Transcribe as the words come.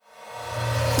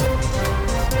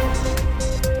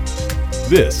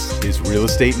This is Real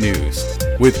Estate News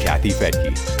with Kathy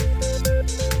Fettke.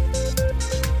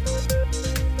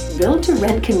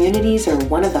 Build-to-rent communities are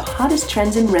one of the hottest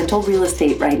trends in rental real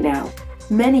estate right now.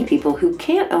 Many people who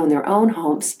can't own their own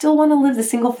homes still want to live the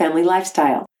single-family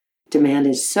lifestyle. Demand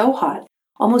is so hot,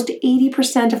 almost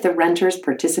 80% of the renters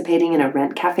participating in a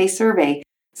Rent Cafe survey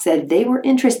said they were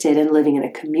interested in living in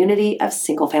a community of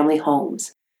single-family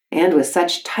homes. And with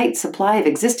such tight supply of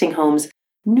existing homes,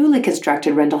 newly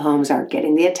constructed rental homes are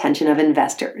getting the attention of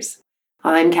investors.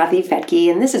 I'm Kathy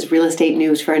Fettke, and this is Real Estate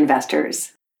News for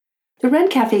Investors. The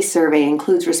Rent Cafe survey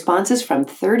includes responses from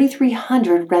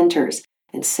 3,300 renters,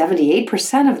 and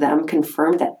 78% of them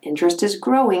confirmed that interest is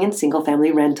growing in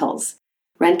single-family rentals.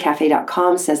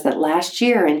 RentCafe.com says that last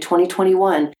year, in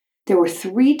 2021, there were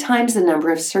 3 times the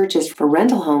number of searches for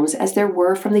rental homes as there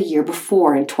were from the year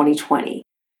before in 2020.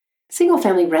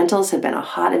 Single-family rentals have been a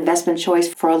hot investment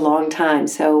choice for a long time,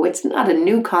 so it's not a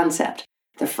new concept.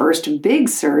 The first big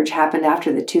surge happened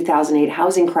after the 2008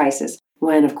 housing crisis,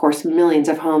 when, of course, millions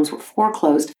of homes were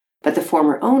foreclosed, but the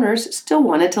former owners still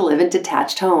wanted to live in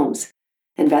detached homes.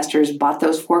 Investors bought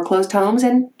those foreclosed homes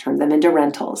and turned them into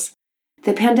rentals.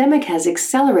 The pandemic has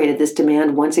accelerated this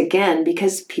demand once again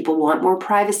because people want more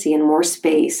privacy and more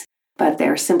space, but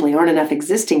there simply aren't enough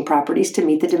existing properties to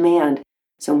meet the demand.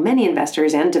 So many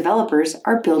investors and developers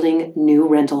are building new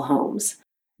rental homes.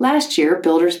 Last year,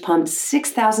 builders pumped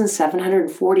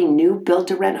 6,740 new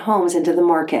build-to-rent homes into the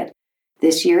market.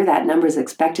 This year, that number is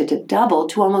expected to double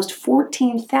to almost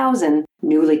 14,000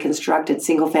 newly constructed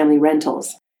single-family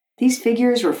rentals. These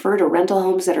figures refer to rental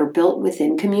homes that are built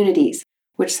within communities,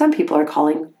 which some people are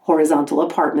calling horizontal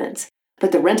apartments,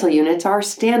 but the rental units are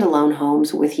standalone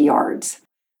homes with yards.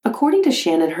 According to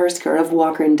Shannon Hersker of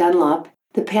Walker & Dunlop,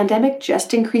 the pandemic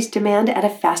just increased demand at a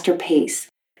faster pace.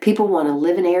 People want to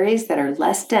live in areas that are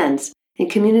less dense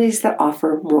and communities that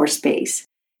offer more space.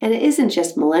 And it isn't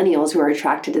just millennials who are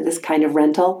attracted to this kind of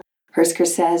rental. Hersker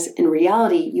says, in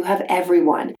reality, you have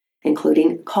everyone,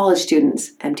 including college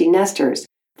students, empty nesters,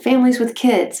 families with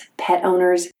kids, pet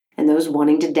owners, and those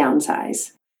wanting to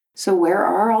downsize. So where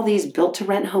are all these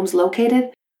built-to-rent homes located?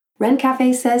 Rent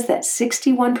Cafe says that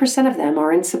 61% of them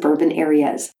are in suburban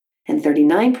areas, and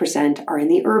 39% are in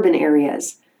the urban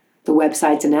areas. The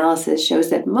website's analysis shows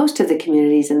that most of the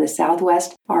communities in the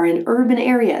Southwest are in urban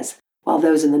areas, while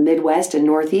those in the Midwest and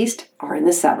Northeast are in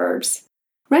the suburbs.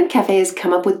 Rent Cafe has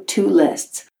come up with 2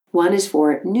 lists. One is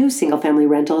for new single-family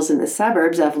rentals in the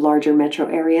suburbs of larger metro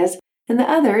areas, and the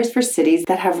other is for cities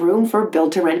that have room for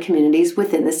build-to-rent communities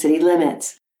within the city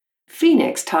limits.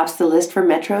 Phoenix tops the list for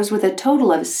metros with a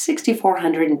total of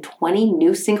 6,420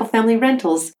 new single-family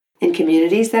rentals in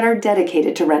communities that are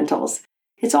dedicated to rentals.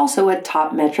 It's also a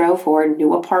top metro for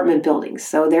new apartment buildings,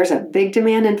 so there's a big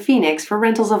demand in Phoenix for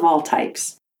rentals of all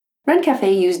types. Rent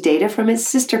Cafe used data from its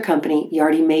sister company,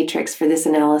 Yardi Matrix, for this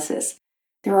analysis.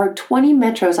 There are 20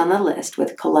 metros on the list,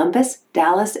 with Columbus,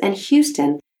 Dallas, and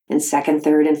Houston in 2nd,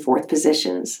 3rd, and 4th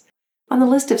positions. On the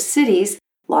list of cities,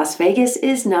 Las Vegas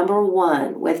is number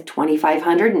 1, with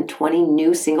 2,520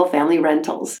 new single-family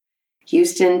rentals.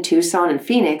 Houston, Tucson, and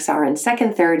Phoenix are in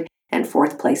 2nd, 3rd, and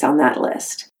 4th place on that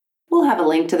list. We'll have a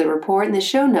link to the report in the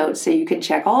show notes so you can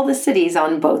check all the cities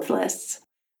on both lists.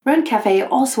 Rent Cafe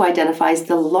also identifies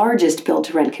the largest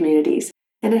build-to-rent communities,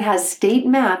 and it has state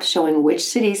maps showing which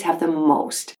cities have the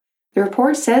most. The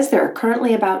report says there are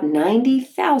currently about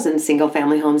 90,000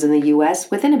 single-family homes in the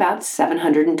U.S. within about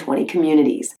 720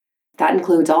 communities. That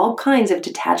includes all kinds of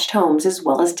detached homes as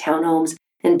well as townhomes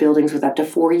and buildings with up to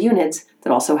 4 units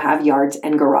that also have yards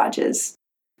and garages.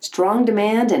 Strong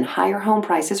demand and higher home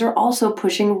prices are also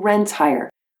pushing rents higher,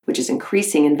 which is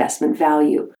increasing investment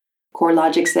value.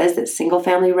 CoreLogic says that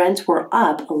single-family rents were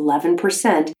up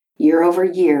 11% year over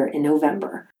year in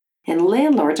November, and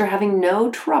landlords are having no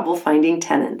trouble finding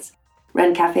tenants.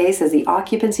 Rent Cafe says the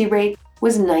occupancy rate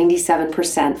was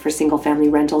 97% for single-family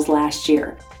rentals last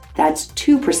year. That's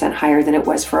 2% higher than it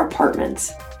was for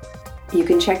apartments. You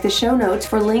can check the show notes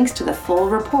for links to the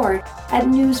full report at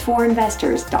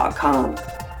newsforinvestors.com.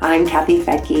 I'm Kathy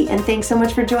Fettke, and thanks so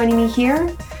much for joining me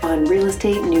here on Real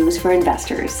Estate News for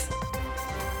Investors.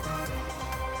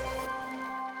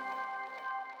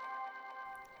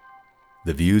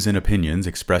 The views and opinions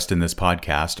expressed in this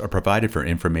podcast are provided for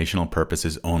informational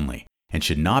purposes only and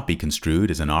should not be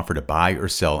construed as an offer to buy or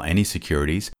sell any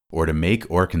securities or to make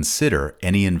or consider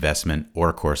any investment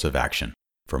or course of action.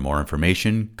 For more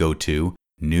information, go to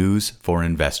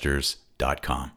newsforinvestors.com.